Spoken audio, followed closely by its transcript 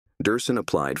Dursun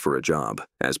applied for a job.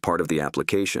 As part of the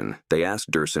application, they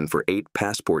asked Dursun for 8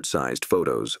 passport-sized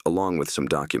photos along with some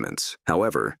documents.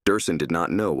 However, Dursun did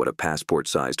not know what a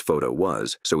passport-sized photo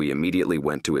was, so he immediately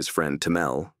went to his friend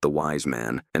Temel, the wise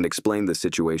man, and explained the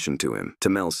situation to him.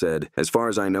 Temel said, "As far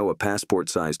as I know, a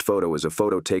passport-sized photo is a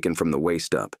photo taken from the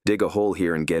waist up. Dig a hole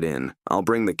here and get in. I'll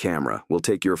bring the camera. We'll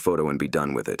take your photo and be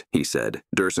done with it," he said.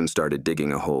 Dursun started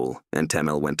digging a hole, and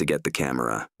Temel went to get the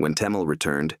camera. When Temel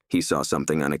returned, he saw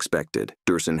something unexpected.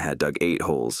 Dursun had dug 8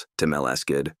 holes. Temel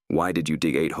asked, "Why did you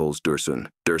dig 8 holes, Dursun?"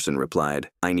 Dursun replied,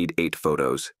 "I need 8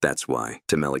 photos, that's why."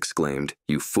 Temel exclaimed,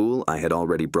 "You fool, I had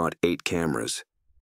already brought 8 cameras."